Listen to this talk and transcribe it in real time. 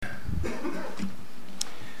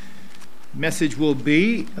Message will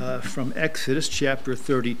be from Exodus chapter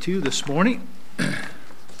 32 this morning.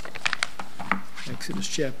 Exodus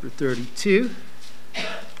chapter 32.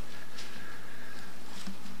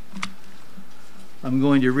 I'm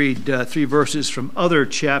going to read 3 verses from other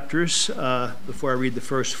chapters before I read the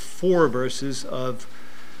first 4 verses of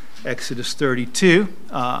Exodus 32.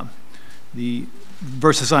 The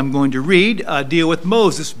verses I'm going to read deal with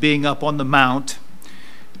Moses being up on the mount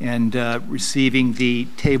and receiving the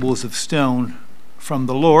tables of stone from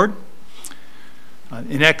the Lord.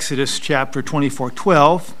 In Exodus chapter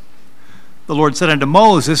 24:12, the Lord said unto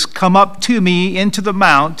Moses, "Come up to me into the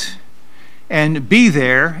mount, and be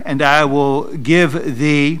there, and I will give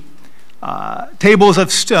thee tables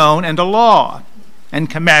of stone and a law and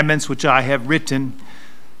commandments which I have written,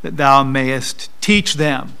 that thou mayest teach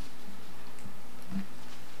them."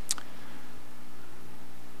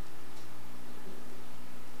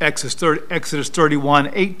 Exodus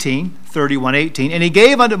 31:18, "And he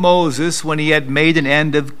gave unto Moses, when he had made an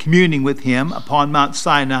end of communing with him upon Mount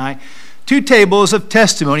Sinai, 2 tables of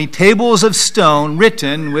testimony, tables of stone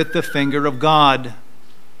written with the finger of God."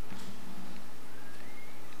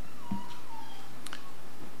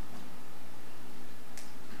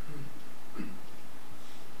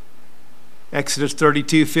 Exodus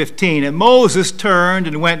 32:15, "And Moses turned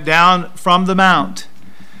and went down from the mount,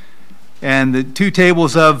 and the 2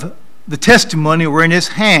 tables of the testimony were in his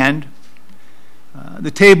hand.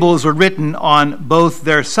 The tables were written on both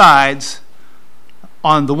their sides.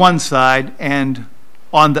 On the one side and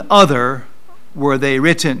on the other were they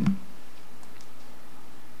written."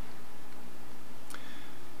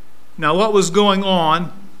 Now, what was going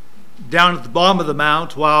on down at the bottom of the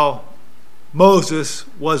mount while Moses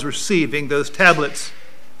was receiving those tablets?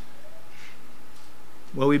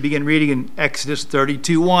 Well, we begin reading in Exodus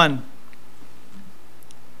 32:1.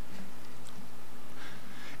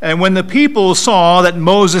 "And when the people saw that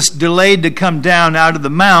Moses delayed to come down out of the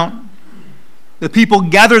mount, the people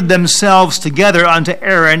gathered themselves together unto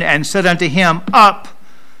Aaron and said unto him, Up,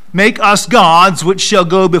 make us gods which shall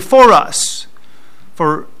go before us.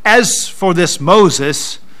 For as for this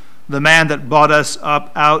Moses, the man that brought us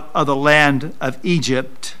up out of the land of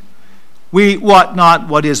Egypt, we wot not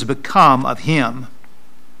what is become of him."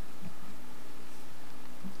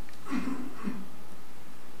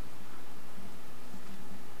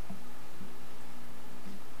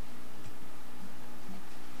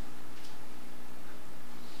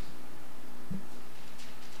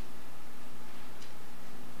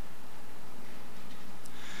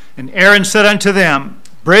 "And Aaron said unto them,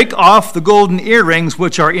 Break off the golden earrings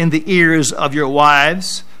which are in the ears of your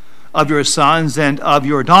wives, of your sons, and of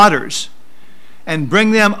your daughters, and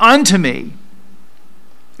bring them unto me.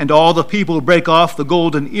 And all the people brake off the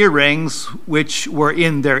golden earrings which were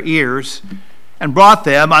in their ears, and brought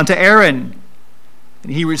them unto Aaron.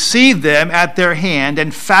 And he received them at their hand,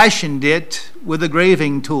 and fashioned it with a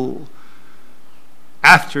graving tool,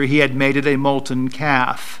 after he had made it a molten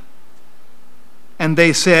calf. And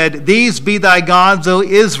they said, These be thy gods, O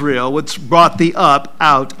Israel, which brought thee up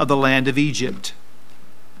out of the land of Egypt."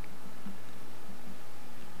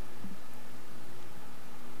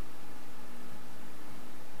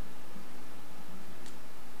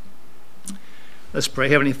 Let's pray.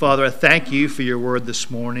 Heavenly Father, I thank you for your word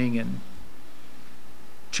this morning, and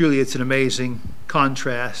truly it's an amazing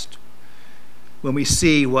contrast when we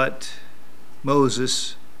see what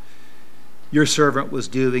Moses, your servant, was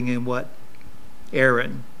doing and what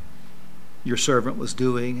Aaron, your servant, was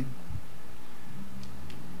doing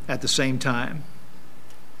at the same time.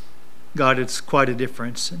 God, it's quite a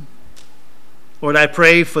difference. And Lord, I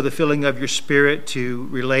pray for the filling of your Spirit to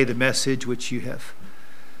relay the message which you have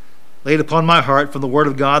laid upon my heart from the Word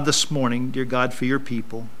of God this morning, dear God, for your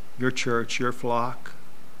people, your church, your flock.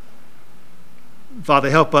 Father,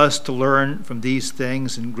 help us to learn from these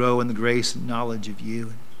things and grow in the grace and knowledge of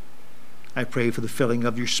you. I pray for the filling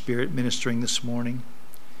of your Spirit ministering this morning.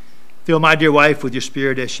 Fill my dear wife with your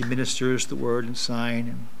Spirit as she ministers the word and sign.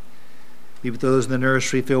 And be with those in the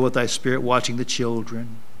nursery. Fill with thy Spirit watching the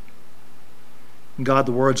children. And God,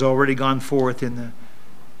 the word's already gone forth in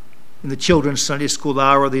the children's Sunday school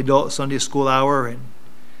hour, the adult Sunday school hour. And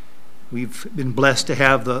we've been blessed to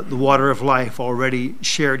have the water of life already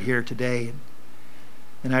shared here today.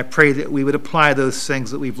 And I pray that we would apply those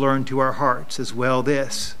things that we've learned to our hearts as well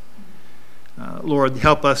this. Lord,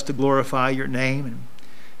 help us to glorify your name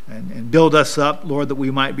and build us up, Lord, that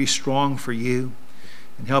we might be strong for you,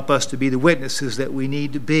 and help us to be the witnesses that we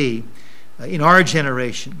need to be in our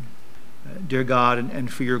generation, dear God,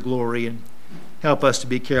 and for your glory. And help us to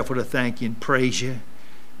be careful to thank you and praise you.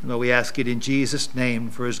 And Lord, we ask it in Jesus'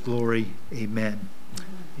 name for his glory. Amen.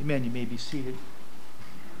 Amen. You may be seated.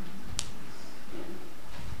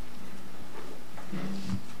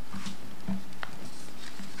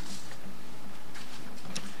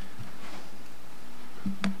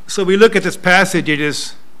 So we look at this passage, it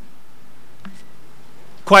is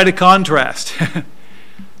quite a contrast.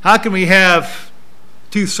 How can we have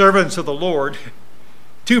two servants of the Lord,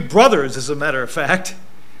 two brothers, as a matter of fact,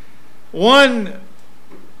 one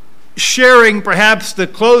sharing perhaps the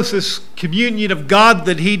closest communion of God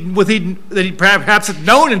that he perhaps had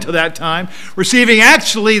known until that time, receiving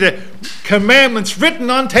actually the commandments written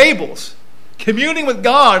on tables, communing with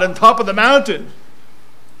God on top of the mountain.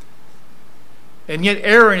 And yet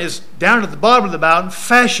Aaron is down at the bottom of the mountain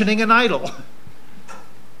fashioning an idol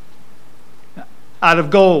out of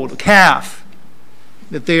gold, a calf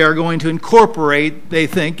that they are going to incorporate, they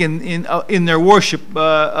think, in their worship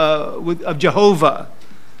of Jehovah.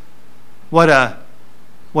 What a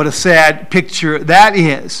sad picture that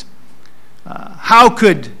is. How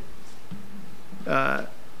could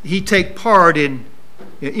he take part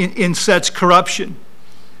in such corruption?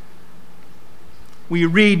 We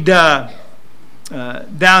read down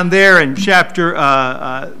there in chapter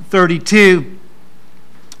 32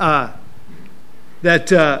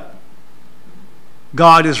 that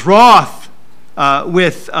God is wroth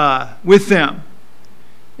with them,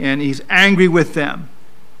 and he's angry with them.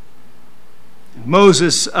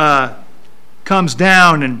 Moses comes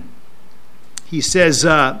down and he says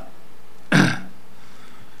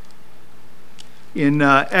in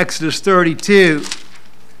Exodus 32,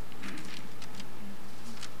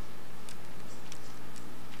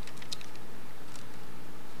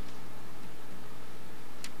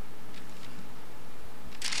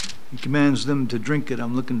 he commands them to drink it.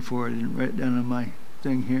 I'm looking for it and write it down on my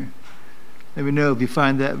thing here. Let me know if you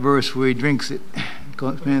find that verse where he drinks it.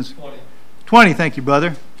 Commands 20, thank you,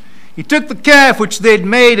 brother. He took the calf which they had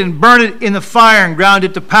made and burned it in the fire and ground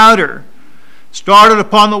it to powder, started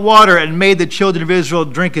upon the water, and made the children of Israel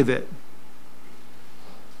drink of it.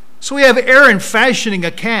 So we have Aaron fashioning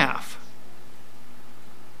a calf,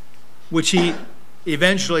 which he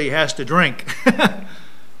eventually has to drink.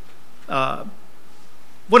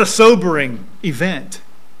 What a sobering event.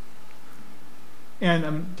 And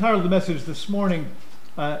I'm tired of the message this morning,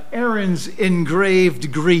 Aaron's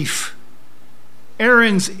engraved grief.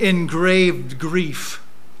 Aaron's engraved grief.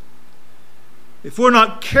 If we're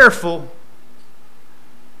not careful,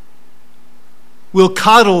 we'll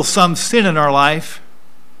coddle some sin in our life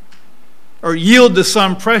or yield to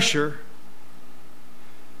some pressure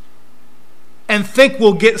and think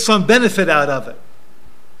we'll get some benefit out of it.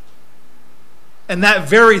 And that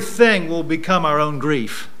very thing will become our own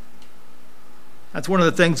grief. That's one of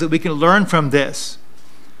the things that we can learn from this.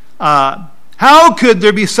 How could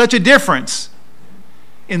there be such a difference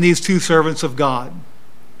in these two servants of God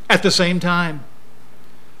at the same time?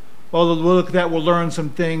 Well, we'll look at that. We'll learn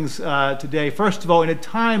some things today. First of all, in a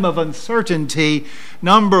time of uncertainty,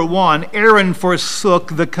 number one, Aaron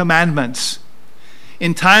forsook the commandments.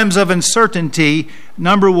 In times of uncertainty,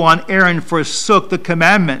 number one, Aaron forsook the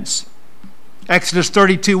commandments. Exodus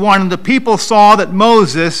 32:1, and the people saw that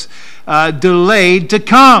Moses delayed to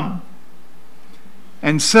come.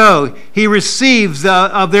 And so he receives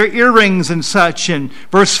of their earrings and such. In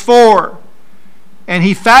verse 4, and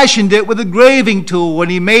he fashioned it with a graving tool, and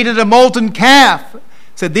he made it a molten calf.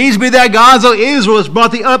 Said, these be thy gods, O Israel, has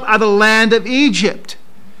brought thee up out of the land of Egypt.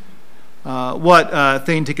 What a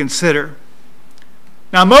thing to consider.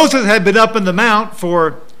 Now Moses had been up in the mount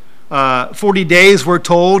for 40 days, we're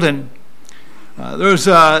told, and there's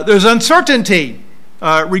uncertainty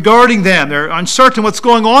regarding them. They're uncertain what's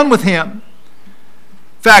going on with him.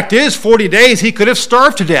 Fact is, 40 days he could have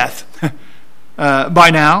starved to death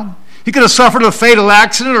by now. He could have suffered a fatal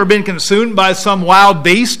accident or been consumed by some wild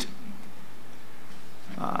beast.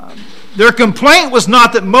 Their complaint was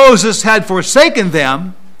not that Moses had forsaken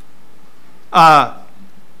them or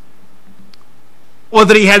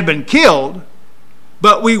that he had been killed,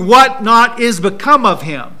 but what not is become of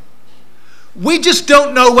him. We just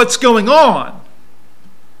don't know what's going on,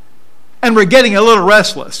 and we're getting a little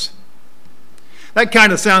restless. That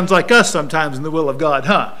kind of sounds like us sometimes in the will of God,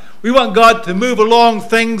 huh? We want God to move along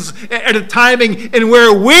things at a timing and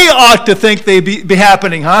where we ought to think they be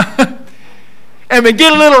happening, huh? And we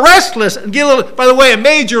get a little restless. And get a little. By the way, a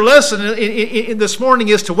major lesson in this morning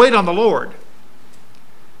is to wait on the Lord.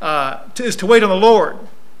 Is to wait on the Lord.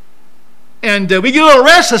 And we get a little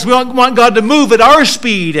restless. We want God to move at our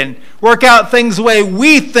speed and work out things the way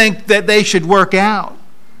we think that they should work out.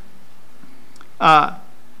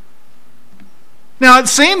 Now, it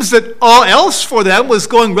seems that all else for them was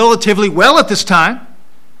going relatively well at this time.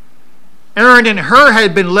 Aaron and Hur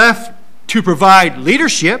had been left to provide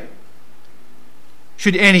leadership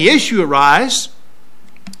should any issue arise.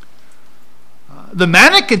 The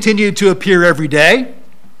manna continued to appear every day.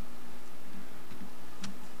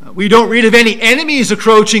 We don't read of any enemies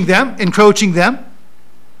encroaching them.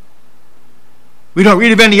 We don't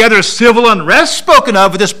read of any other civil unrest spoken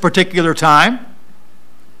of at this particular time.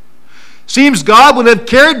 Seems God would have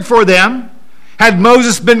cared for them had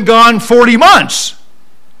Moses been gone 40 months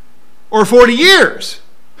or 40 years.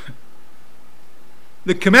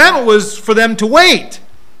 The commandment was for them to wait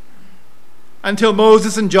until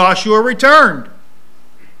Moses and Joshua returned.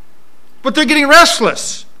 But they're getting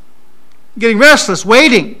restless,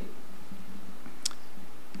 waiting.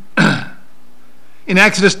 In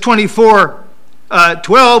Exodus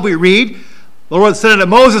 24:12, we read, the Lord said unto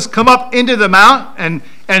Moses, come up into the mount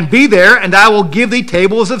and be there, and I will give thee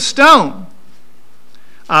tables of stone.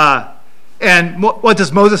 And what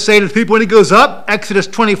does Moses say to the people when he goes up? Exodus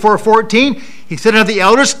 24:14, he said unto the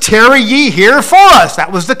elders, tarry ye here for us.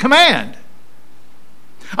 That was the command.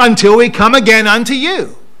 Until we come again unto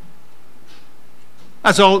you.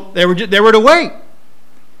 That's all. They were to wait.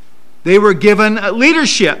 They were given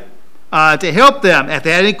leadership to help them if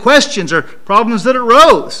they had any questions or problems that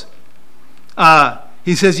arose.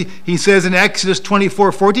 He says in Exodus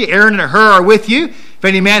 24:40, Aaron and Hur are with you. If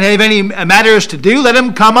any man have any matters to do, let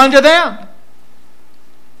him come unto them.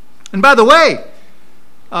 And by the way,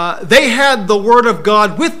 they had the word of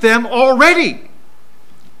God with them already.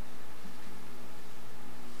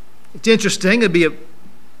 It's interesting. It'd be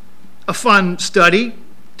a fun study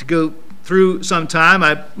to go through sometime.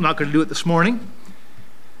 I'm not going to do it this morning.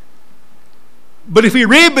 But if we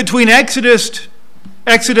read between Exodus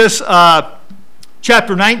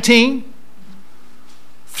chapter 19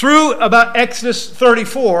 through about Exodus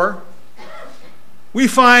 34, we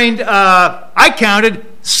find, I counted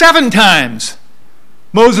 7 times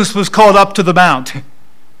Moses was called up to the mount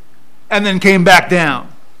and then came back down.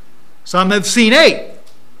 Some have seen 8.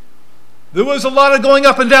 There was a lot of going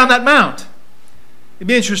up and down that mount. It'd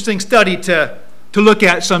be an interesting study to look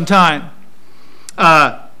at sometime.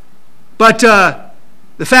 But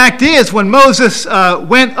the fact is, when Moses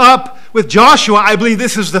went up with Joshua, I believe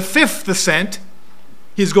this is the 5th ascent.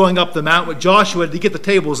 He's going up the mount with Joshua to get the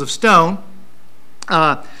tables of stone.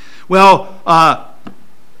 The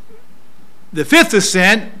 5th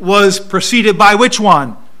ascent was preceded by which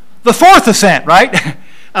one? The 4th ascent, right?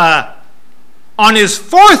 On his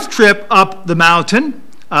 4th trip up the mountain,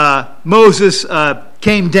 Moses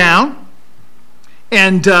came down,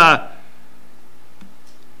 and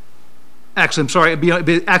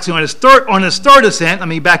actually on his third ascent. Let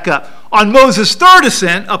me back up. On Moses' 3rd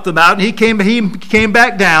ascent up the mountain, he came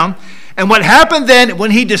back down, and what happened then when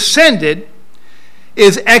he descended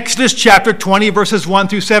is Exodus chapter 20, verses 1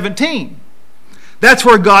 through 17. That's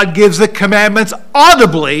where God gives the commandments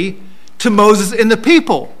audibly to Moses and the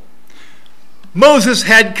people. Moses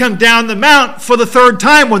had come down the mount for the 3rd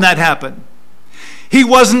time when that happened. He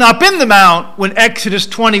wasn't up in the mount when Exodus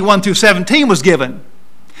 21 through 17 was given.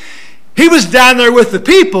 He was down there with the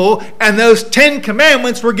people, and those 10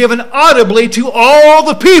 commandments were given audibly to all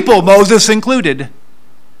the people, Moses included.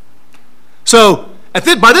 So,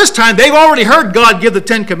 by this time, they've already heard God give the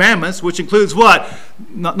 10 commandments, which includes what?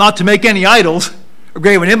 Not to make any idols or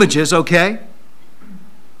graven images, okay?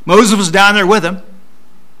 Moses was down there with him.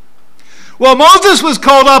 Well, Moses was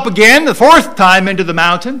called up again, the 4th time, into the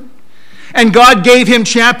mountain. And God gave him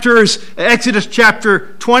Exodus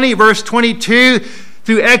chapter 20, verse 22,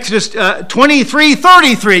 through Exodus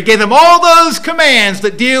 23:33. Gave them all those commands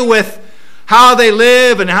that deal with how they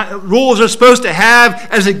live and how rules they're supposed to have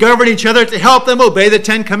as they govern each other to help them obey the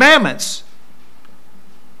 10 commandments.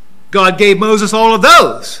 God gave Moses all of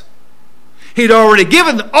those. He'd already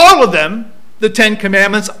given all of them the 10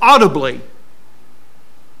 commandments audibly.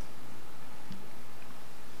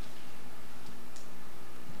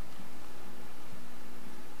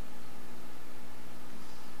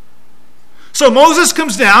 So Moses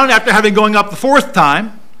comes down after having going up the 4th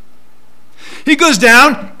time. He goes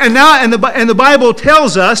down, and the Bible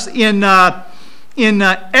tells us in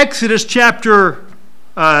Exodus chapter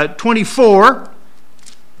 24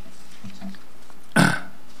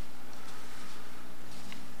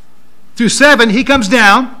 through 7, he comes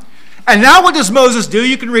down, and now what does Moses do?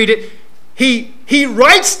 You can read it. He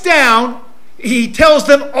writes down. He tells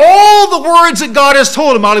them all the words that God has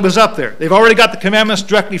told him while he was up there. They've already got the commandments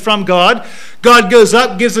directly from God. God goes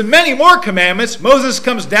up, gives them many more commandments. Moses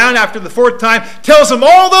comes down after the 4th time, tells them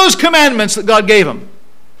all those commandments that God gave him.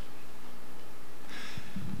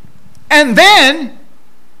 And then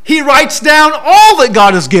he writes down all that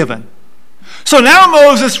God has given. So now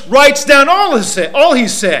Moses writes down all he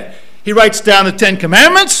said. He writes down the 10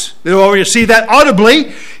 Commandments. They already see that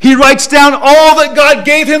audibly. He writes down all that God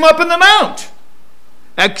gave him up in the mount.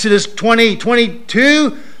 Exodus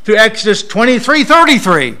 20:22 through Exodus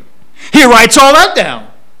 23:33. He writes all that down.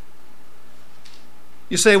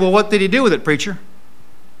 You say, well, what did he do with it, preacher?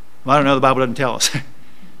 Well, I don't know. The Bible doesn't tell us.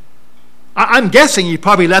 I'm guessing he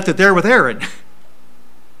probably left it there with Aaron.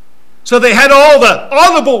 So they had all the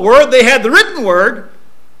audible word, they had the written word,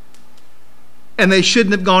 and they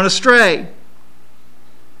shouldn't have gone astray.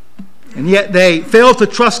 And yet they failed to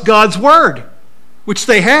trust God's word, which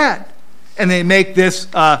they had, and they make this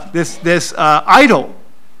idol.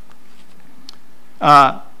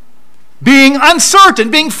 Being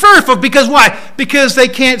uncertain, being fearful, because why? Because they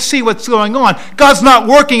can't see what's going on. God's not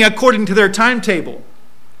working according to their timetable.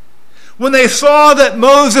 When they saw that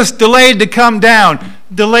Moses delayed to come down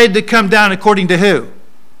according to who?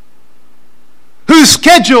 Whose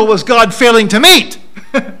schedule was God failing to meet?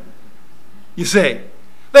 You see,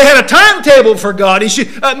 they had a timetable for God.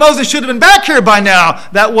 Moses should have been back here by now.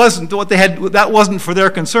 That wasn't what they had. That wasn't for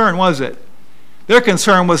their concern, was it? Their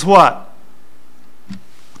concern was what?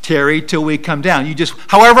 Tarry till we come down.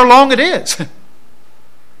 However long it is.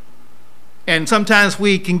 And sometimes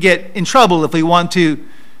we can get in trouble if we want a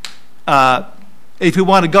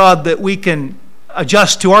God that we can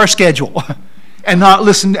adjust to our schedule and not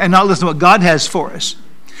listen to what God has for us.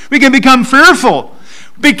 We can become fearful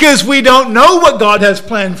because we don't know what God has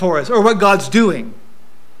planned for us or what God's doing.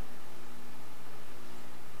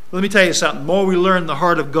 Let me tell you something. The more we learn the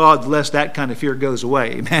heart of God, the less that kind of fear goes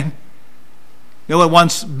away. Amen. No one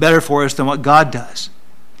wants better for us than what God does.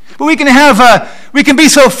 But we can be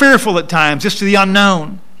so fearful at times, just to the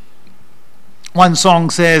unknown. One song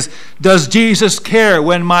says, "Does Jesus care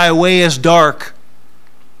when my way is dark?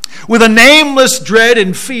 With a nameless dread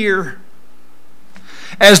and fear.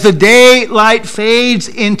 As the daylight fades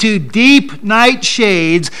into deep night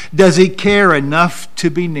shades, does he care enough to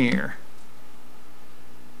be near?"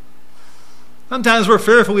 Sometimes we're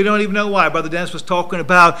fearful, we don't even know why. Brother Dennis was talking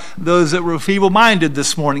about those that were feeble-minded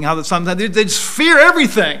this morning, how that sometimes they just fear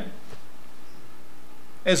everything.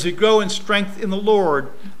 As we grow in strength in the Lord,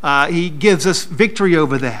 he gives us victory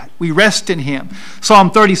over that. We rest in him. Psalm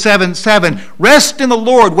 37:7, "Rest in the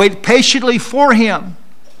Lord, wait patiently for him.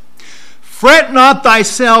 Fret not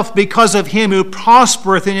thyself because of him who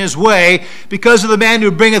prospereth in his way, because of the man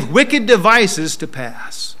who bringeth wicked devices to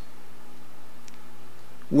pass."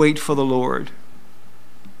 Wait for the Lord.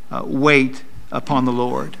 Wait upon the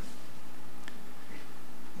Lord.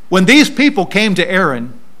 When these people came to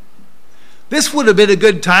Aaron, this would have been a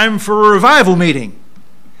good time for a revival meeting.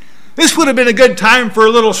 This would have been a good time for a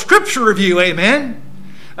little scripture review, amen?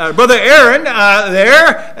 Brother Aaron,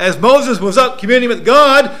 there, as Moses was up communing with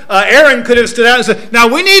God, Aaron could have stood out and said, "Now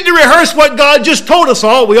we need to rehearse what God just told us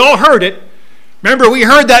all. We all heard it. Remember, we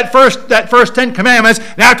heard that first 10 Commandments,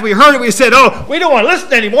 and after we heard it, we said, "Oh, we don't want to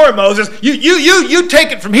listen anymore, Moses. You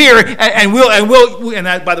take it from here, and we'll." And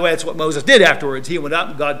that, by the way, that's what Moses did afterwards. He went up,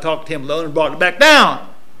 and God talked to him alone and brought it back down.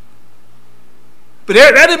 But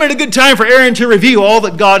that had been a good time for Aaron to review all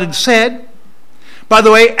that God had said, by the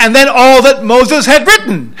way, and then all that Moses had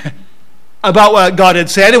written about what God had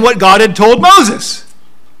said and what God had told Moses.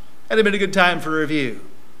 That had been a good time for review.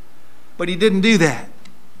 But he didn't do that.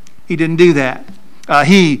 He didn't do that.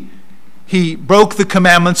 He broke the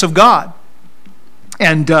commandments of God,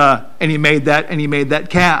 and he made that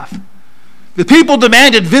calf. The people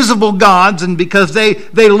demanded visible gods, and because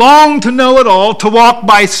they longed to know it all, to walk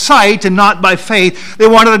by sight and not by faith, they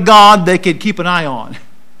wanted a God they could keep an eye on,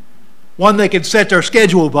 one they could set their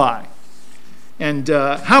schedule by. And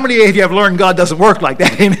how many of you have learned God doesn't work like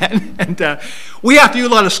that? Amen. And we have to do a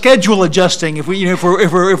lot of schedule adjusting if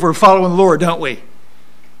we're following the Lord, don't we?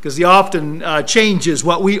 Because he often changes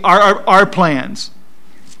what our plans.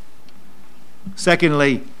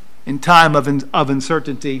 Secondly, in time of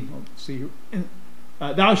uncertainty, let's see here.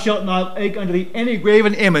 Thou shalt not make unto thee any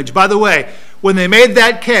graven image. By the way, when they made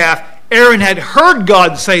that calf, Aaron had heard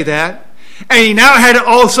God say that, and he now had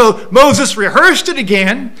also, Moses rehearsed it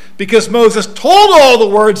again, because Moses told all the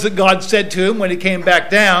words that God said to him when he came back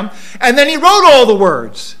down, and then he wrote all the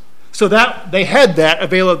words. So that they had that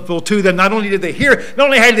available to them. Not only did they hear it, not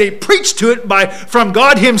only had they preached to it from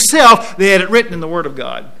God himself, they had it written in the Word of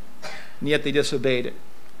God. And yet they disobeyed it.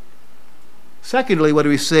 Secondly, what do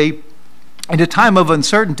we see? In a time of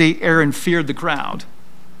uncertainty, Aaron feared the crowd.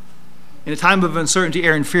 In a time of uncertainty,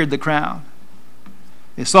 Aaron feared the crowd.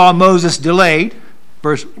 They saw Moses delayed.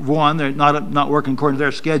 Verse 1, they're not working according to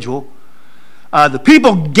their schedule. The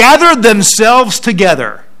people gathered themselves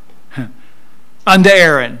together unto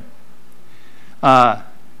Aaron. By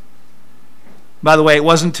the way, it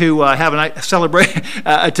wasn't to have a night celebration,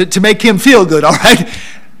 to make him feel good, all right?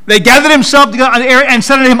 They gathered himself together on Aaron and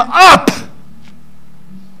said to him, "Up,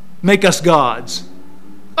 make us gods.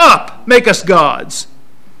 Up, make us gods."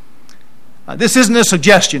 This isn't a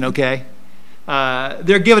suggestion, okay?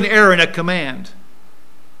 They're giving Aaron a command.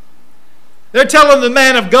 They're telling the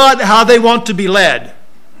man of God how they want to be led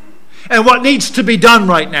and what needs to be done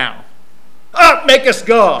right now. Up, make us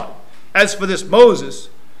God. As for this Moses,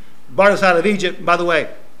 brought us out of Egypt. By the way,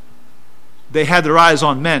 they had their eyes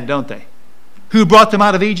on men, don't they? Who brought them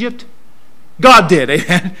out of Egypt? God did,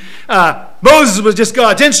 amen? Moses was just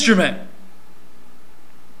God's instrument.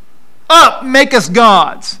 Up, make us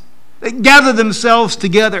gods. They gathered themselves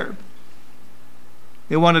together.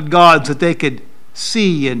 They wanted gods that they could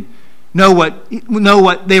see and know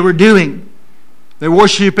what they were doing. They're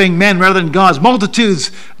worshiping men rather than gods.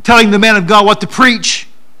 Multitudes telling the man of God what to preach.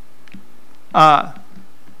 And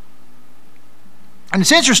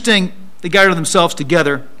it's interesting, they gathered themselves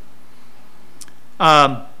together.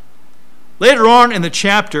 Later on in the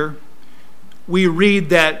chapter, we read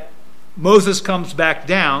that Moses comes back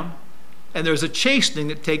down, and there's a chastening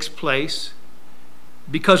that takes place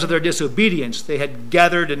because of their disobedience. They had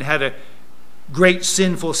gathered and had a great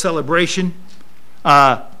sinful celebration,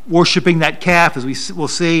 worshiping that calf, as we will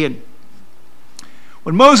see. And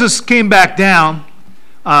when Moses came back down,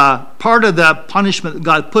 part of the punishment that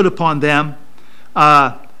God put upon them,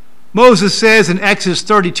 Moses says in Exodus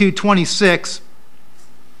 32:26,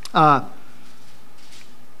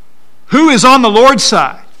 "Who is on the Lord's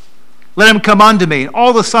side? Let him come unto me." And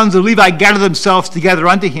all the sons of Levi gathered themselves together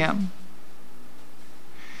unto him.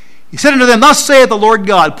 He said unto them, "Thus saith the Lord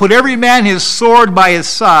God, put every man his sword by his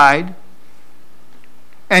side,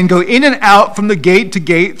 and go in and out from the gate to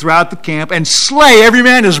gate throughout the camp, and slay every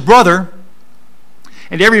man his brother,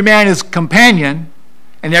 and every man his companion,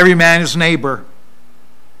 and every man his neighbor."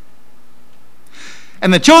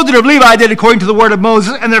 And the children of Levi did according to the word of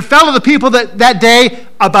Moses, and there fell of the people that day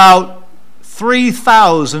about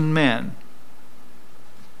 3,000 men.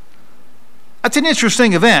 That's an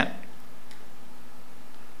interesting event.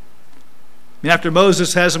 I mean, after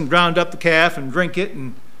Moses has them ground up the calf and drink it,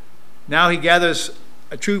 and now he gathers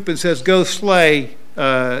a troop and says, "Go slay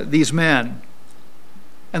these men."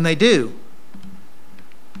 And they do.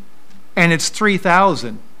 And it's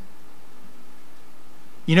 3,000.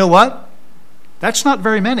 You know what? That's not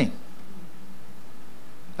very many.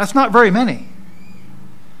 That's not very many.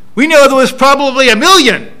 We know there was probably 1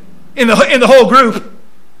 million in the whole group.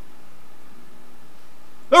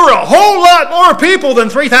 There were a whole lot more people than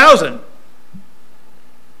 3,000.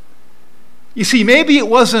 You see, maybe it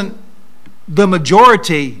wasn't the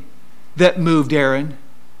majority that moved Aaron.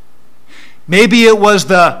 Maybe it was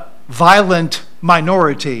the violent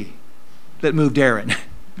minority that moved Aaron.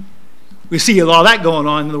 We see a lot of that going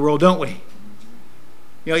on in the world, don't we?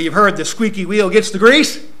 You know, you've heard the squeaky wheel gets the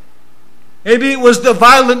grease. Maybe it was the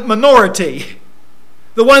violent minority,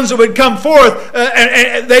 the ones that would come forth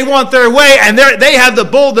and they want their way, and they have the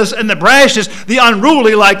boldness and the brashness, the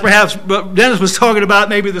unruly, like perhaps Dennis was talking about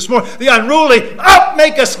maybe this morning, the unruly, up,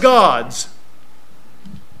 make us gods.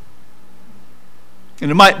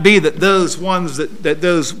 And it might be that those ones that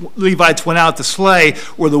those Levites went out to slay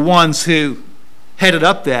were the ones who headed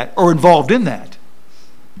up that or involved in that.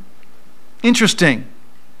 Interesting.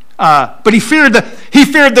 But he feared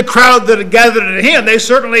the crowd that had gathered at him. They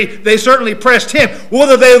certainly pressed him,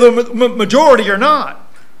 whether they were the majority or not.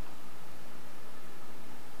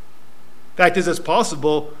 Fact is, it's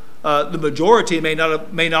possible the majority may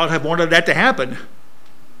not have wanted that to happen.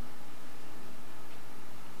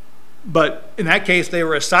 But in that case, they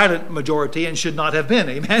were a silent majority and should not have been.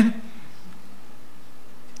 Amen?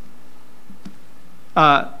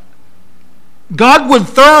 God would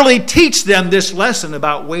thoroughly teach them this lesson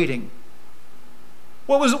about waiting.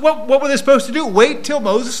 What were they supposed to do? Wait till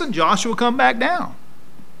Moses and Joshua come back down.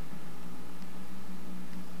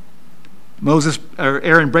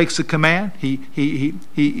 Aaron breaks the command.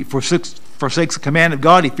 He forsakes the command of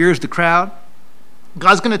God. He fears the crowd.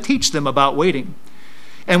 God's going to teach them about waiting.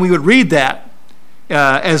 And we would read that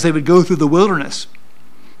as they would go through the wilderness.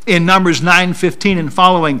 In Numbers 9:15 and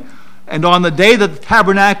following, "And on the day that the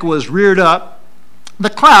tabernacle was reared up,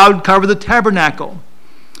 the cloud covered the tabernacle."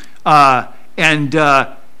 And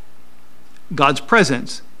God's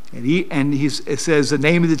presence. And it says the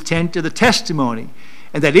name of the tent of the testimony.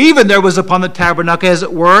 And that even there was upon the tabernacle, as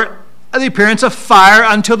it were, the appearance of fire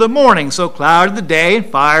until the morning. So cloud in the day and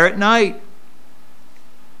fire at night.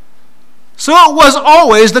 So it was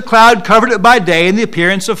always the cloud covered it by day and the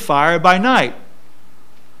appearance of fire by night.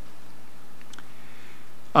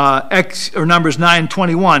 Numbers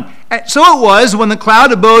 9:21. So it was when the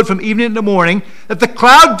cloud abode from evening to morning, that the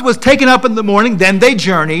cloud was taken up in the morning, then they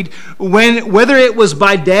journeyed. Whether it was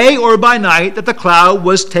by day or by night that the cloud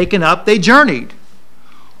was taken up, they journeyed.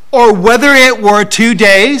 Or whether it were 2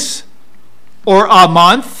 days, or a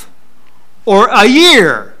month, or a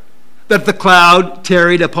year, that the cloud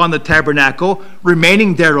tarried upon the tabernacle,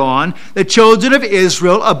 remaining thereon, the children of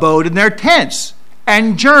Israel abode in their tents,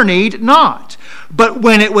 and journeyed not. But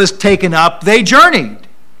when it was taken up, they journeyed.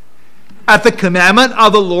 At the commandment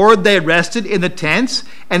of the Lord they rested in the tents,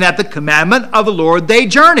 and at the commandment of the Lord they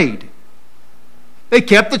journeyed. They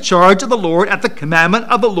kept the charge of the Lord at the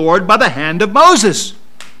commandment of the Lord by the hand of Moses.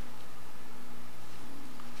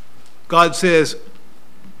 God says,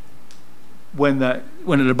 when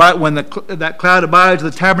that cloud abides in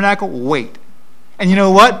the tabernacle, wait. And you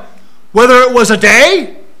know what? Whether it was a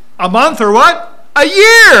day, a month, or what? A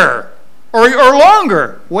year or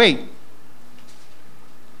longer, wait.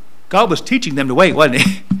 God was teaching them to wait, wasn't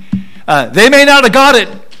he? They may not have got it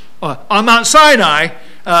on Mount Sinai.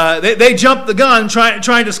 They jumped the gun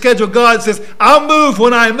trying to schedule. God says, I'll move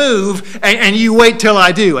when I move, and you wait till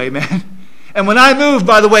I do, amen? And when I move,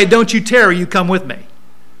 by the way, don't you tarry, you come with me.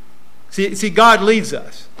 See, God leads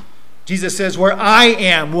us. Jesus says, where I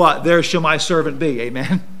am, what? There shall my servant be,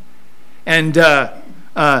 amen? And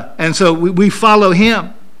so we follow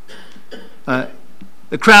him.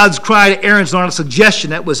 The crowd's cry to Aaron's not a suggestion.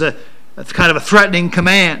 That was a kind of a threatening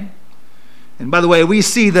command. And by the way, we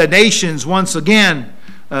see the nations once again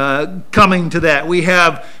coming to that. We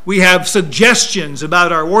have suggestions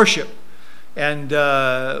about our worship. And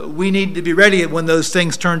we need to be ready when those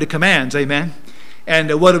things turn to commands, amen?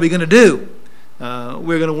 And what are we going to do?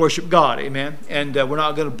 We're going to worship God, amen? And we're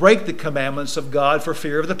not going to break the commandments of God for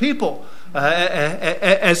fear of the people,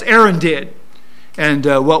 as Aaron did. And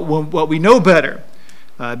what we know better,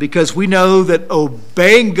 because we know that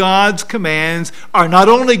obeying God's commands are not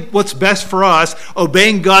only what's best for us,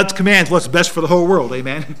 obeying God's commands what's best for the whole world,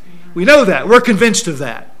 amen? We know that. We're convinced of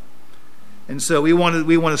that. And so we want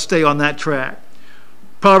to stay on that track.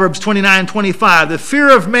 Proverbs 29:25, the fear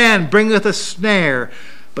of man bringeth a snare,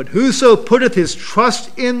 but whoso putteth his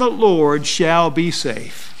trust in the Lord shall be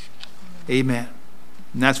safe. Amen.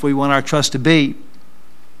 And that's where we want our trust to be.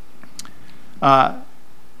 Aaron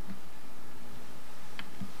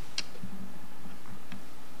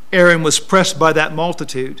was pressed by that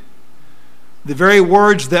multitude. The very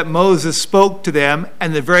words that Moses spoke to them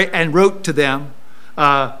and wrote to them,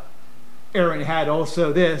 Aaron had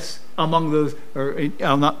also this among those,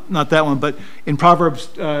 not that one, but in Proverbs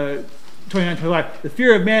 29:25, the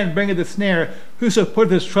fear of man bringeth a snare, whoso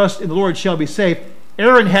putteth his trust in the Lord shall be safe.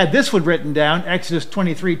 Aaron had this one written down, Exodus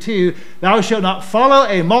 23:2, thou shalt not follow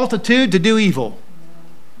a multitude to do evil.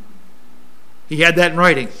 He had that in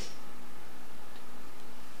writing.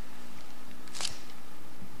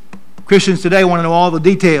 Christians today want to know all the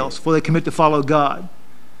details before they commit to follow God.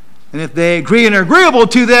 And if they agree and are agreeable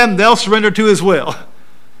to them, they'll surrender to his will.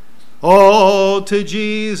 Oh, to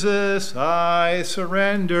Jesus I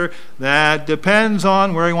surrender. That depends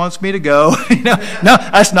on where he wants me to go. No,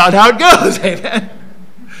 that's not how it goes. Amen.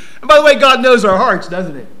 And by the way, God knows our hearts,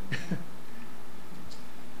 doesn't he?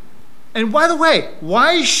 And by the way,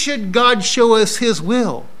 why should God show us his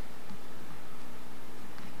will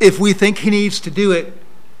if we think he needs to do it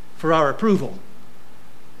for our approval?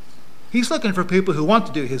 He's looking for people who want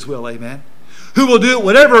to do his will, amen? Who will do it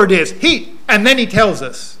whatever it is. And then he tells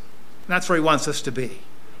us. And that's where he wants us to be.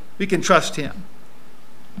 We can trust him.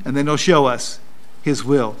 And then he'll show us his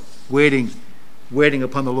will, waiting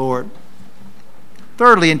upon the Lord.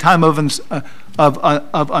 Thirdly, in time of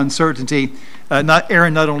uncertainty,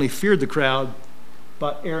 Aaron not only feared the crowd,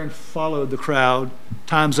 but Aaron followed the crowd.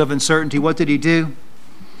 Times of uncertainty, what did he do?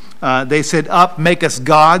 They said, up, make us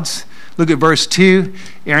gods. Look at verse 2.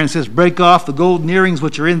 Aaron says, break off the golden earrings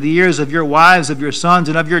which are in the ears of your wives, of your sons,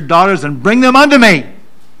 and of your daughters, and bring them unto me.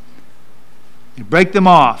 You break them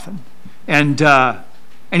off. And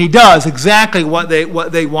he does exactly what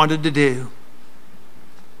they wanted to do.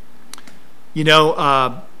 You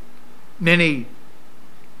know, many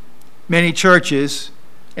churches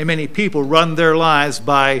and many people run their lives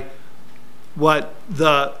by what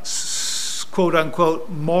the quote-unquote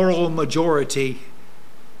moral majority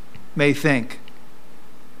may think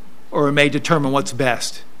or may determine what's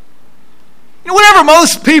best. You know, whatever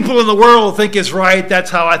most people in the world think is right,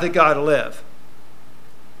 that's how I think I ought to live.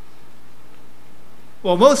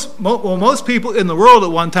 Well, most people in the world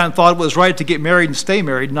at one time thought it was right to get married and stay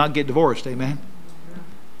married and not get divorced, amen?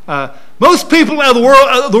 Most people of the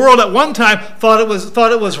world at one time thought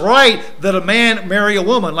it was right that a man marry a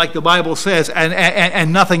woman, like the Bible says,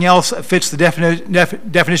 and nothing else fits the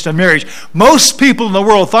definition of marriage. Most people in the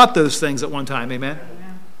world thought those things at one time. Amen?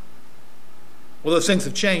 Well, those things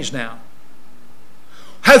have changed now.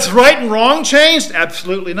 Has right and wrong changed?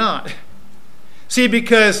 Absolutely not. See,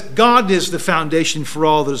 because God is the foundation for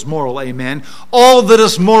all that is moral. Amen. All that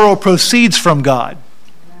is moral proceeds from God.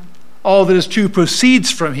 All that is true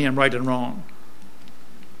proceeds from Him, right and wrong.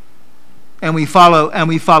 And we follow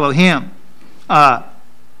Him.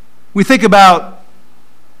 We think about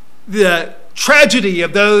the tragedy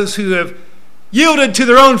of those who have yielded to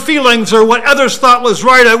their own feelings or what others thought was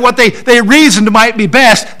right or what they reasoned might be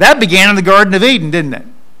best. That began in the Garden of Eden, didn't it?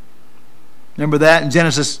 Remember that in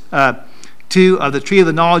Genesis 2, of the tree of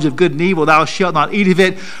the knowledge of good and evil, thou shalt not eat of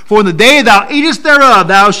it, for in the day thou eatest thereof,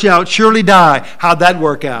 thou shalt surely die. How'd that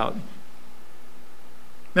work out?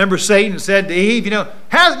 Remember Satan said to Eve,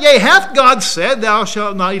 hath God said thou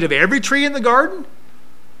shalt not eat of every tree in the garden?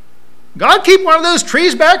 God keep one of those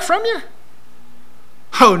trees back from you?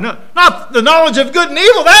 Oh, no, not the knowledge of good and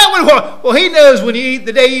evil. That one, well, He knows when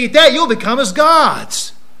the day you eat that, you'll become as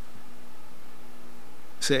gods.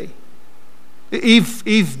 See,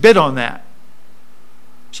 Eve bid on that.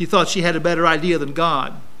 She thought she had a better idea than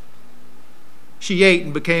God. She ate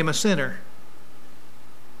and became a sinner.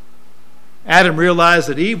 Adam realized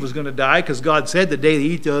that Eve was going to die because God said, the day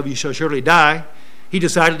you eat of, you shall surely die. He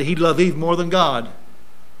decided that he'd love Eve more than God.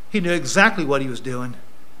 He knew exactly what he was doing.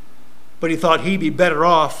 But he thought he'd be better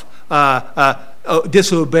off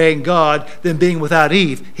disobeying God than being without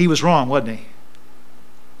Eve. He was wrong, wasn't he?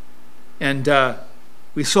 And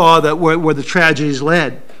we saw that where the tragedies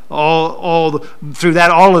led. Through that,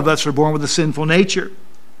 all of us are born with a sinful nature.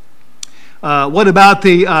 What about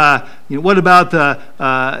the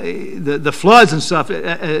floods and stuff?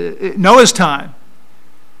 Noah's time.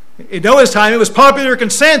 In Noah's time, it was popular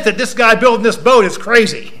consent that this guy building this boat is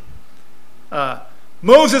crazy.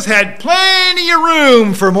 Moses had plenty of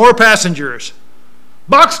room for more passengers.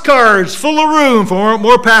 Boxcars full of room for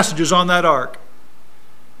more passengers on that ark.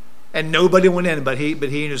 And nobody went in, but he and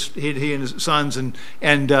his sons and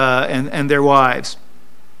their wives.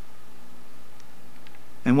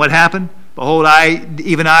 And what happened? Behold,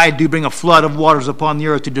 even I do bring a flood of waters upon the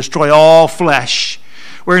earth to destroy all flesh,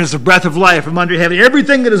 wherein is the breath of life from under heaven.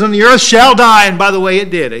 Everything that is on the earth shall die. And by the way, it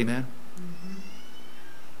did. Amen. Mm-hmm.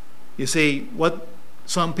 You see, what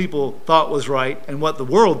some people thought was right and what the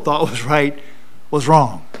world thought was right was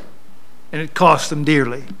wrong. And it cost them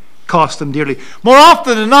dearly. More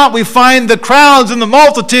often than not, we find the crowds and the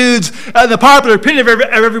multitudes, the popular opinion of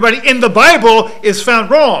everybody in the Bible is found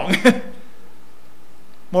wrong.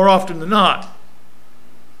 More often than not.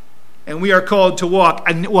 And we are called to walk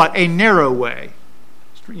a narrow way.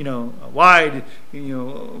 Wide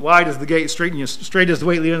is the gate, straight is the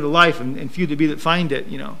way leading to life, and few to be that find it.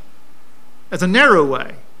 That's a narrow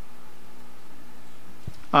way.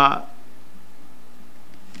 The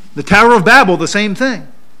Tower of Babel, the same thing.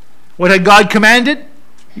 What had God commanded?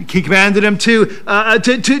 He commanded him to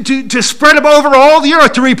spread them over all the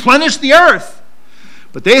earth, to replenish the earth.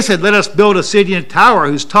 But they said, let us build a city and a tower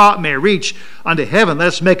whose top may reach unto heaven. Let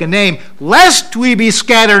us make a name, lest we be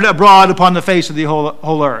scattered abroad upon the face of the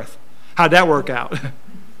whole earth. How'd that work out?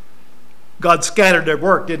 God scattered their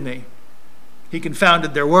work, didn't he? He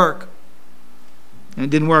confounded their work. And it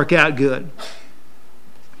didn't work out good.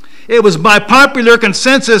 It was by popular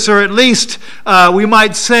consensus, or at least we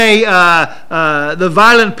might say the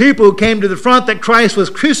violent people who came to the front, that Christ was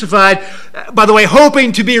crucified, by the way,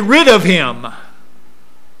 hoping to be rid of him.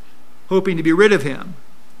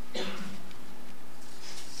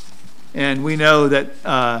 And we know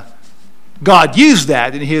that God used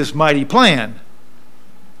that in his mighty plan,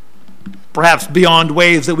 perhaps beyond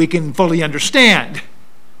ways that we can fully understand.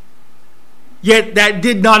 Yet that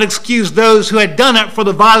did not excuse those who had done it for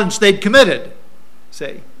the violence they'd committed.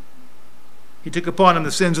 See, he took upon him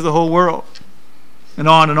the sins of the whole world. And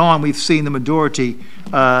on we've seen the majority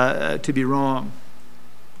to be wrong.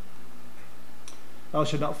 Thou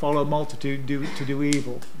shalt not follow a multitude to do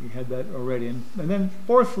evil. We had that already. And then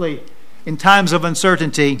fourthly, in times of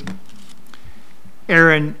uncertainty,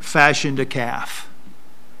 Aaron fashioned a calf.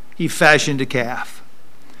 He fashioned a calf.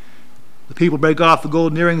 The people brake off the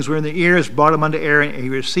golden earrings were in their ears, brought them unto Aaron, and he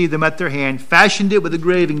received them at their hand, fashioned it with a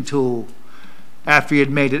graving tool, after he had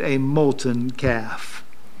made it a molten calf.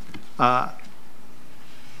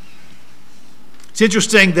 It's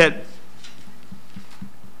interesting that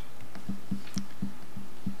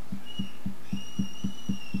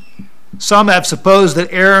some have supposed that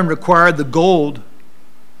Aaron required the gold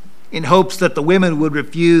in hopes that the women would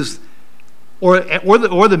refuse, or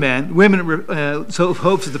the men, so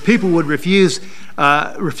hopes that the people would refuse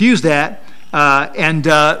that, and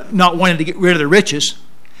not wanting to get rid of the riches,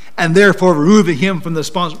 and therefore removing him from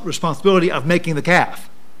the responsibility of making the calf.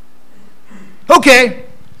 Okay,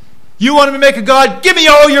 you want me to make a god? Give me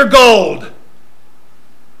all your gold.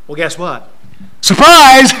 Well, guess what?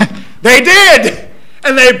 Surprise! They did!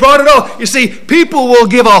 And they brought it all. You see, people will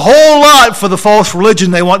give a whole lot for the false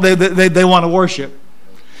religion they want to worship.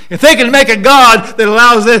 If they can make a god that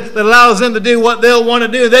allows them to do what they'll want to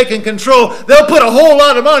do, they can control, they'll put a whole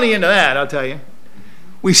lot of money into that, I'll tell you.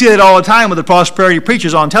 We see that all the time with the prosperity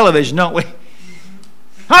preachers on television, don't we?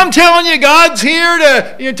 I'm telling you, God's here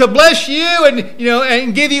to bless you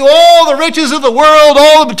and give you all the riches of the world,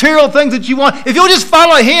 all the material things that you want. If you'll just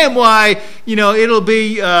follow him, why, it'll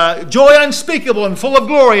be joy unspeakable and full of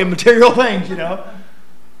glory and material things,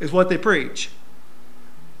 is what they preach.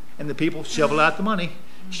 And the people shovel out the money.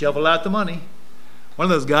 One of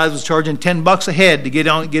those guys was charging $10 a head to get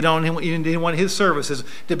on in one of his services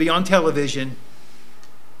to be on television.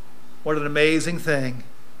 What an amazing thing.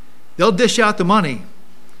 They'll dish out the money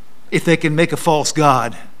if they can make a false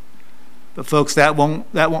god. But folks, that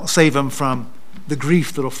won't save them from the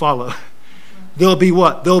grief that'll follow. They'll be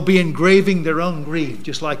what? They'll be engraving their own grief,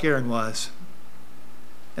 just like Aaron was.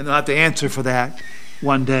 And they'll have to answer for that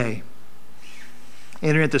one day.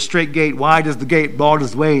 Enter at the straight gate. Wide is the gate, broad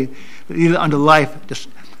is the way that leadeth unto life,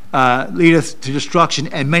 leadeth to destruction,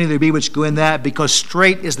 and many there be which go in that, because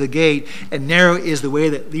strait is the gate, and narrow is the way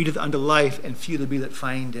that leadeth unto life, and few there be that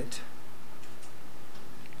find it.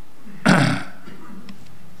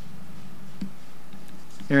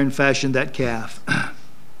 Aaron fashioned that calf.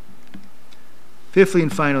 Fifthly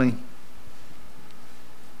and finally,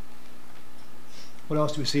 what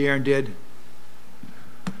else do we see Aaron did?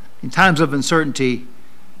 In times of uncertainty,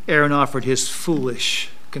 Aaron offered his foolish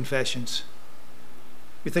confessions.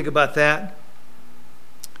 You think about that.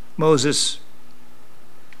 Moses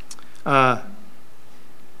in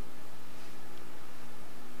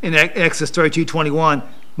Exodus 32:21,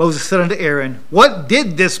 Moses said unto Aaron, what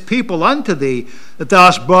did this people unto thee, that thou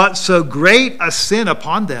hast brought so great a sin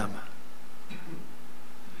upon them?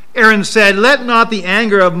 Aaron said, let not the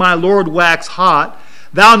anger of my Lord wax hot.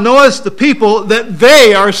 Thou knowest the people that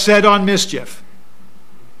they are set on mischief.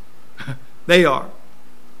 They are.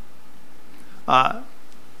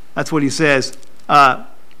 That's what he says.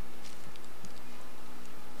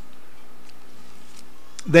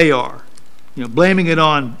 They are. Blaming it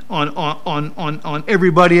on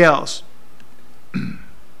everybody else. The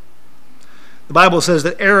Bible says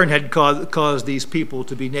that Aaron had caused these people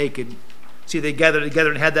to be naked. See, they gathered together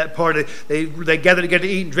and had that party. They gathered together to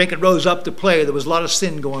eat and drink and rose up to play. There was a lot of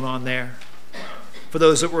sin going on there for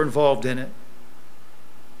those that were involved in it.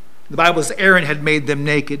 The Bible says Aaron had made them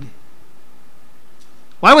naked.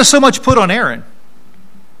 Why was so much put on Aaron?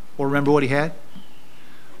 Well, remember what he had?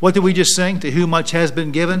 What did we just sing? To whom much has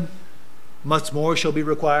been given, much more shall be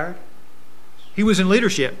required. He was in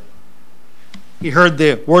leadership. He heard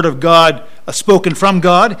the word of God spoken from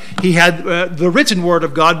God. He had the written word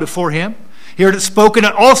of God before him. He heard it spoken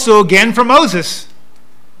also again from Moses.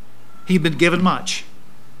 He'd been given much.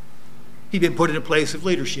 He'd been put in a place of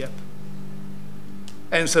leadership.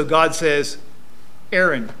 And so God says,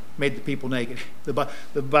 Aaron made the people naked.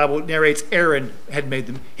 The Bible narrates Aaron had made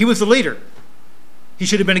them. He was the leader. He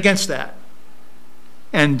should have been against that.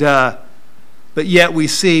 And but yet we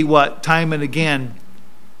see what time and again,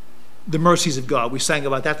 the mercies of God. We sang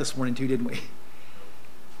about that this morning too, didn't we?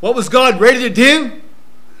 What was God ready to do?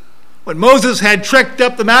 When Moses had trekked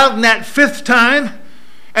up the mountain that fifth time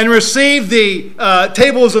and received the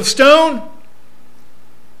tables of stone,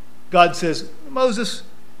 God says, Moses,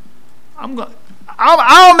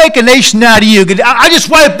 I'll make a nation out of you. I just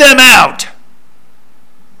wipe them out.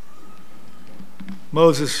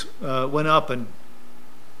 Moses went up and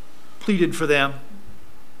pleaded for them.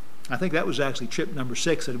 I think that was actually trip number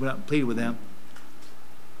 6 that he went up and pleaded with them.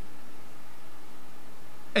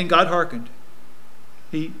 And God hearkened.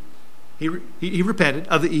 He repented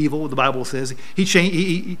of the evil, the Bible says. He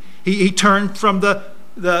turned from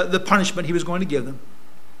the punishment he was going to give them.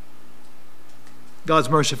 God's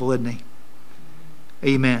merciful, isn't he?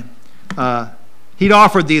 Amen. He'd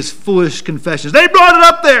offered these foolish confessions. They brought it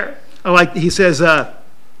up there. Like he says,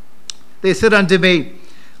 they said unto me,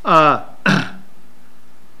 I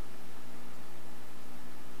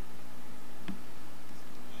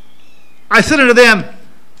said unto them,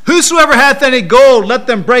 whosoever hath any gold, let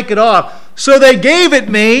them break it off. So they gave it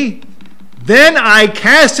me. Then I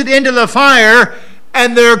cast it into the fire,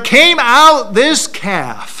 and there came out this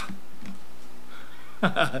calf.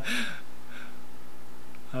 I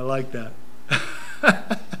like that.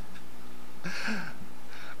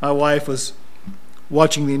 My wife was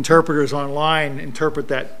watching the interpreters online interpret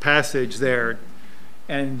that passage there,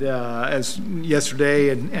 and as yesterday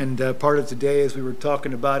and part of today as we were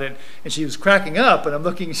talking about it, and she was cracking up, and I'm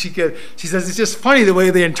looking. She says it's just funny the way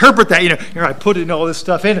they interpret that. Here I put in all this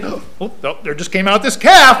stuff in. Oh, there just came out this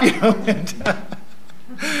calf.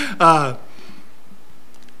 And,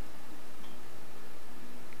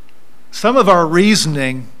 some of our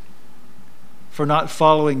reasoning for not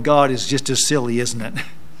following God is just as silly, isn't it?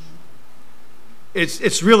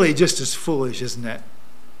 It's really just as foolish, isn't it?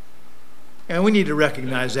 And we need to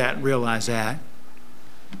recognize that and realize that,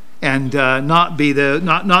 and not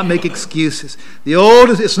make excuses.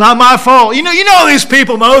 It's not my fault. You know these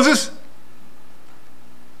people, Moses.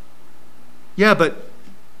 Yeah, but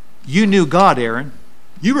you knew God, Aaron.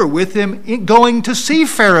 You were with him going to see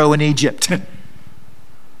Pharaoh in Egypt.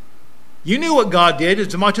 You knew what God did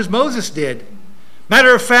as much as Moses did.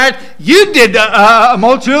 Matter of fact, you did a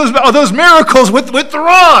multitude of those miracles with the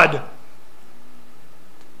rod.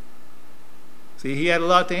 See, he had a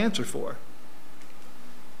lot to answer for.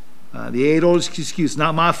 The age-old excuse,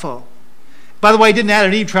 not my fault. By the way, didn't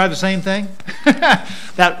Adam and Eve try the same thing?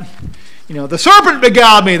 The serpent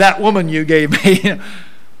beguiled me, that woman you gave me.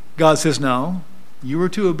 God says, no, you were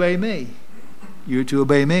to obey me. You were to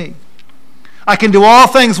obey me. I can do all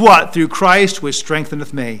things, what? Through Christ, which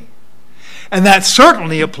strengtheneth me. And that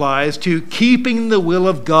certainly applies to keeping the will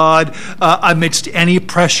of God amidst any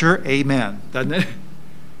pressure. Amen. Doesn't it?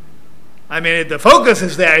 I mean, the focus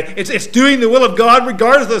is there. It's doing the will of God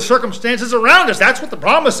regardless of the circumstances around us. That's what the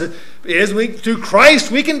promise is. Through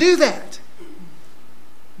Christ, we can do that.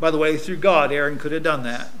 By the way, through God, Aaron could have done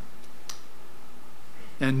that.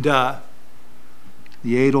 And the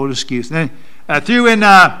age-old excuse. And then threw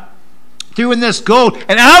in this gold,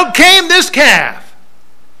 and out came this calf.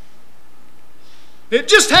 It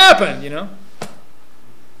just happened,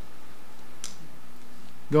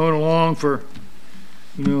 Going along for,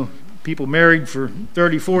 people married for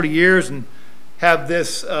 30, 40 years and have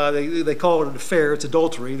this, they call it an affair. It's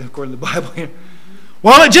adultery, according to the Bible.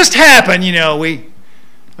 Well, it just happened,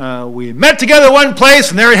 we met together one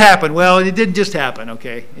place and there it happened. Well, it didn't just happen,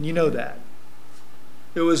 okay? And you know that.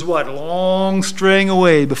 It was a long string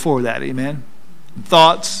away before that, amen? In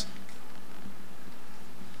thoughts,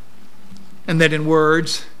 and then in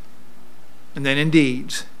words, and then in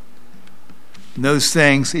deeds. And those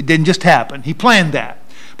things, it didn't just happen. He planned that.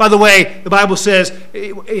 By the way, the Bible says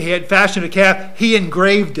he had fashioned a calf. He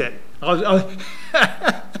engraved it.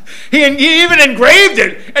 He even engraved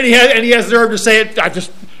it, and he has the nerve to say it.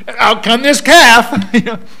 Out come this calf.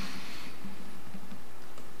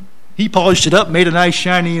 He polished it up, made a nice,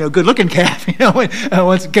 shiny, good-looking calf.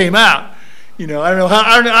 Once it came out. I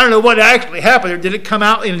don't know what actually happened. Or did it come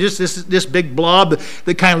out in just this big blob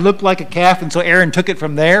that kind of looked like a calf, and so Aaron took it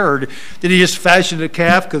from there, or did he just fashion a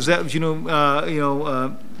calf because that was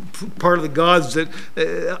part of the gods that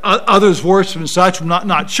others worship and such? I'm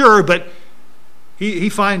not sure, but he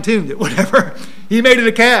fine-tuned it. Whatever, he made it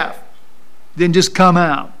a calf. It didn't just come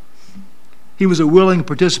out. He was a willing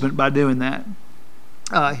participant by doing that.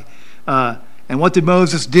 And what did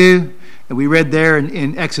Moses do? And we read there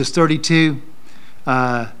in Exodus 32.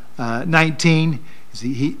 19,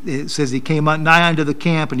 it says he came nigh unto the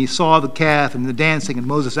camp, and he saw the calf and the dancing, and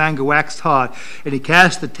Moses' anger waxed hot, and he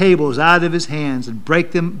cast the tables out of his hands and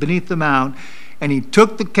brake them beneath the mount, and he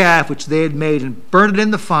took the calf which they had made and burned it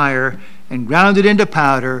in the fire and ground it into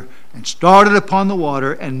powder and started upon the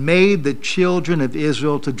water and made the children of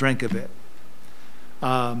Israel to drink of it.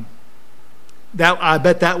 I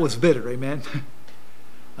bet that was bitter, amen.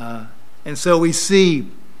 And so we see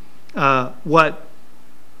what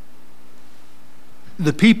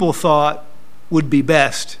the people thought would be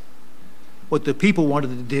best, what the people wanted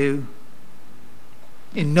to do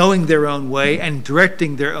in knowing their own way and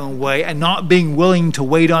directing their own way and not being willing to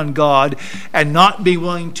wait on God and not being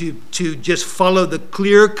willing to just follow the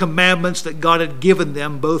clear commandments that God had given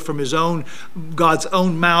them, both from God's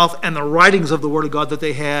own mouth and the writings of the Word of God that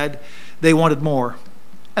they had. They wanted more.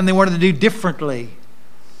 And they wanted to do differently.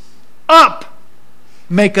 Up!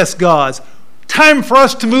 Make us gods. Time for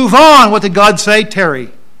us to move on. What did God say?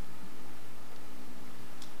 Tarry.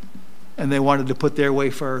 And they wanted to put their way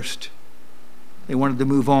first. They wanted to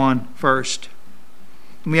move on first.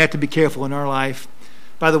 And we have to be careful in our life.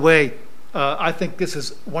 By the way, I think this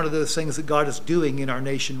is one of those things that God is doing in our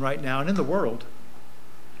nation right now and in the world,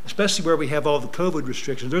 especially where we have all the COVID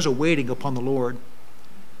restrictions. There's a waiting upon the Lord.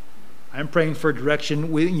 I'm praying for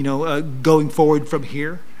direction, going forward from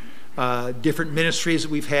here. different ministries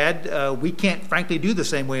that we've had, we can't frankly do the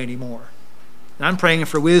same way anymore. And I'm praying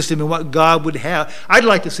for wisdom in what God would have. I'd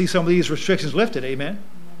like to see some of these restrictions lifted, amen?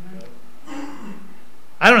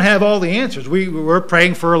 I don't have all the answers. We're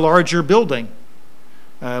praying for a larger building.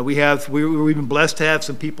 We've been blessed to have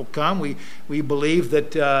some people come. We believe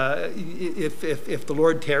that if the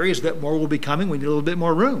Lord tarries, that more will be coming. We need a little bit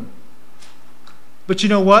more room. But you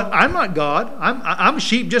know what? I'm not God. I'm a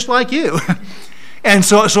sheep just like you. And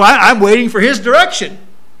so I'm waiting for His direction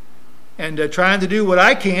and trying to do what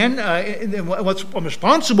I can and what I'm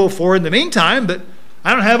responsible for in the meantime, but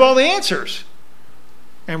I don't have all the answers.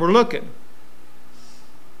 And we're looking.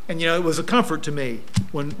 And, it was a comfort to me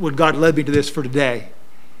when God led me to this for today.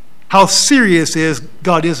 How serious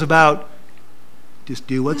God is about just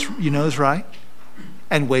do what's is right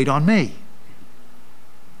and wait on me.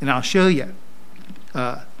 And I'll show you.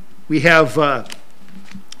 We have for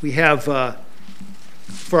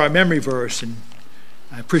our memory verse, and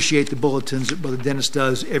I appreciate the bulletins that Brother Dennis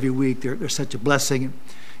does every week. They're such a blessing,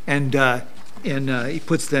 and he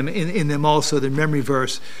puts them in them also the memory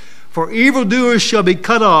verse. For evildoers shall be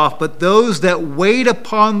cut off, but those that wait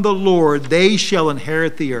upon the Lord, they shall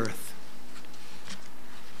inherit the earth.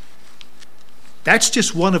 That's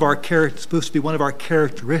just supposed to be one of our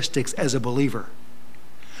characteristics as a believer.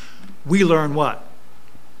 We learn what?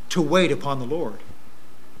 To wait upon the Lord.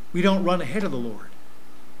 We don't run ahead of the Lord.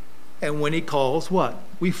 And when He calls, what?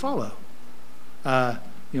 We follow.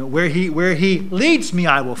 Where He leads me,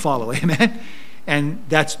 I will follow. Amen. And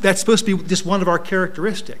that's supposed to be just one of our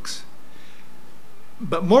characteristics.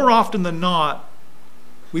 But more often than not,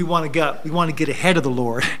 we want to get ahead of the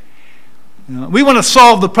Lord. We want to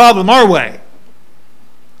solve the problem our way.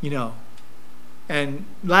 And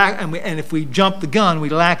if we jump the gun, we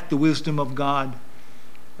lack the wisdom of God.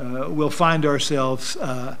 We'll find ourselves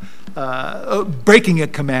breaking a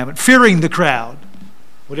commandment, fearing the crowd,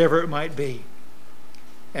 whatever it might be,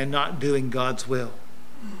 and not doing God's will.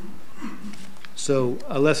 So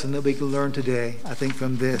a lesson that we can learn today, I think,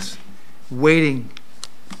 from this, waiting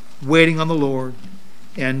on the Lord,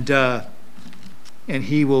 and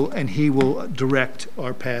He will direct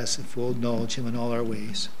our paths if we'll acknowledge Him in all our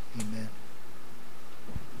ways. Amen.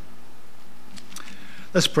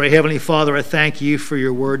 Let's pray. Heavenly Father, I thank You for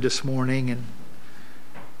Your word this morning,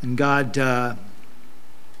 and God,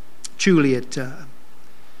 truly it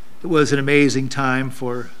was an amazing time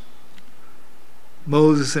for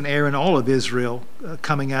Moses and Aaron, all of Israel,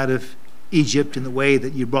 coming out of Egypt in the way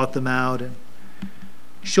that You brought them out and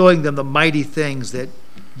showing them the mighty things that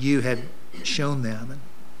You had shown them.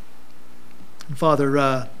 And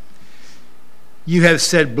Father, You have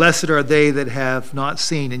said, blessed are they that have not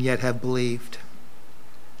seen and yet have believed.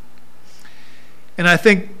 And I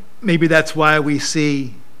think maybe that's why we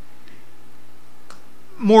see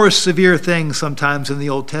more severe things sometimes in the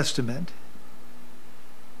Old Testament.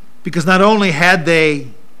 Because not only had they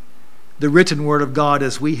the written word of God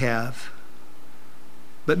as we have,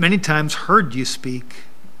 but many times heard You speak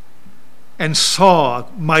and saw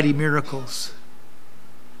mighty miracles.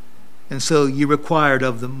 And so You required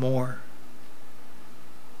of them more.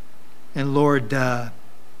 And Lord,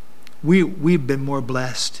 we've been more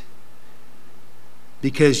blessed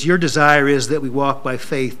because Your desire is that we walk by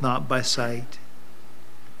faith, not by sight.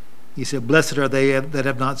 You said, blessed are they that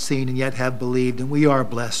have not seen and yet have believed. And we are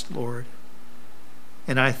blessed, Lord.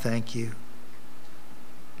 And I thank You.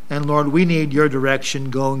 And Lord, we need Your direction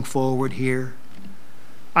going forward here.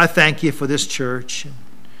 I thank You for this church.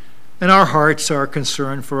 And our hearts are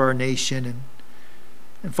concerned for our nation.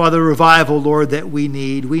 And Father, revival, Lord, that we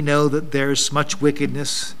need. We know that there's much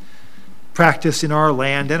wickedness practiced in our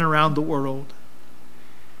land and around the world.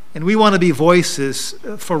 And we want to be voices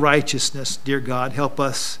for righteousness, dear God. Help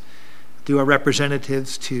us through our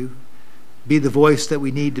representatives to be the voice that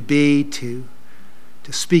we need to be, to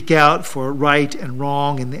speak out for right and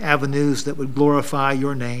wrong in the avenues that would glorify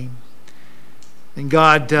Your name. And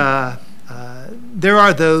God, there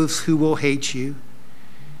are those who will hate You,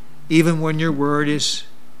 even when Your word is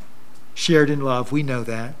shared in love. We know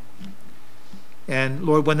that. And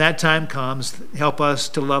Lord, when that time comes, help us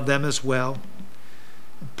to love them as well.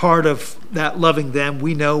 Part of that loving them,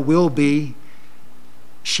 we know, will be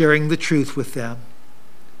sharing the truth with them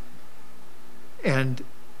and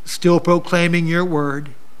still proclaiming Your word,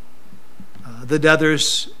 that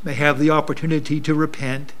others may have the opportunity to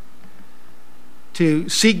repent, to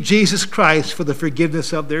seek Jesus Christ for the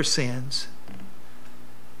forgiveness of their sins,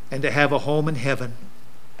 and to have a home in heaven,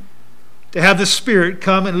 to have the Spirit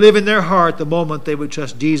come and live in their heart the moment they would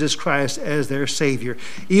trust Jesus Christ as their Savior,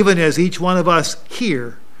 even as each one of us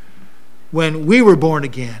here, when we were born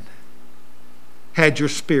again, had your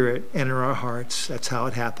Spirit enter our hearts. That's how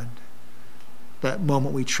it happened. That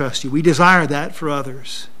moment we trust you. We desire that for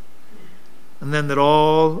others. And then that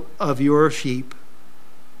all of your sheep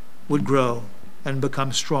would grow and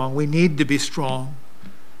become strong. We need to be strong.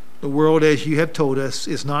 The world, as you have told us,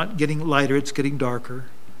 is not getting lighter, it's getting darker.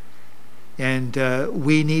 And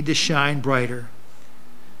we need to shine brighter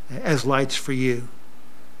as lights for you.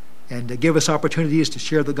 And give us opportunities to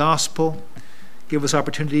share the gospel. Give us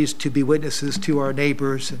opportunities to be witnesses to our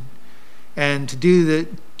neighbors and to do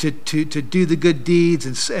the good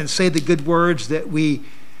deeds and say the good words that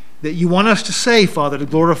you want us to say, Father, to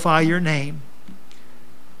glorify your name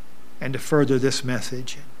and to further this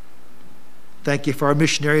message. Thank you for our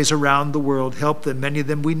missionaries around the world. Help them. Many of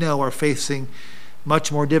them we know are facing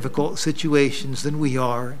much more difficult situations than we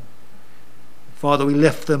are. Father, we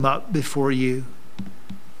lift them up before you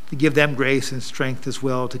to give them grace and strength as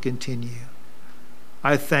well to continue.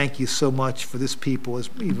 I thank you so much for this people, as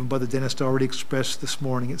even Brother Dennis already expressed this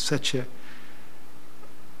morning. It's such a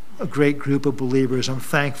great group of believers. I'm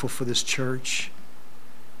thankful for this church.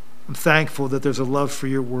 I'm thankful that there's a love for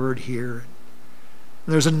your word here.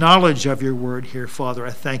 There's a knowledge of your word here, Father.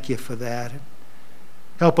 I thank you for that.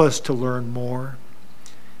 Help us to learn more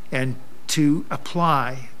and to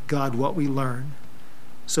apply, God, what we learn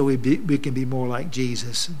so we can be more like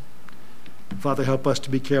Jesus. Father, help us to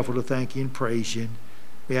be careful to thank you and praise you.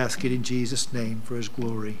 We ask it in Jesus' name for his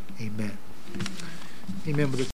glory. Amen. Amen.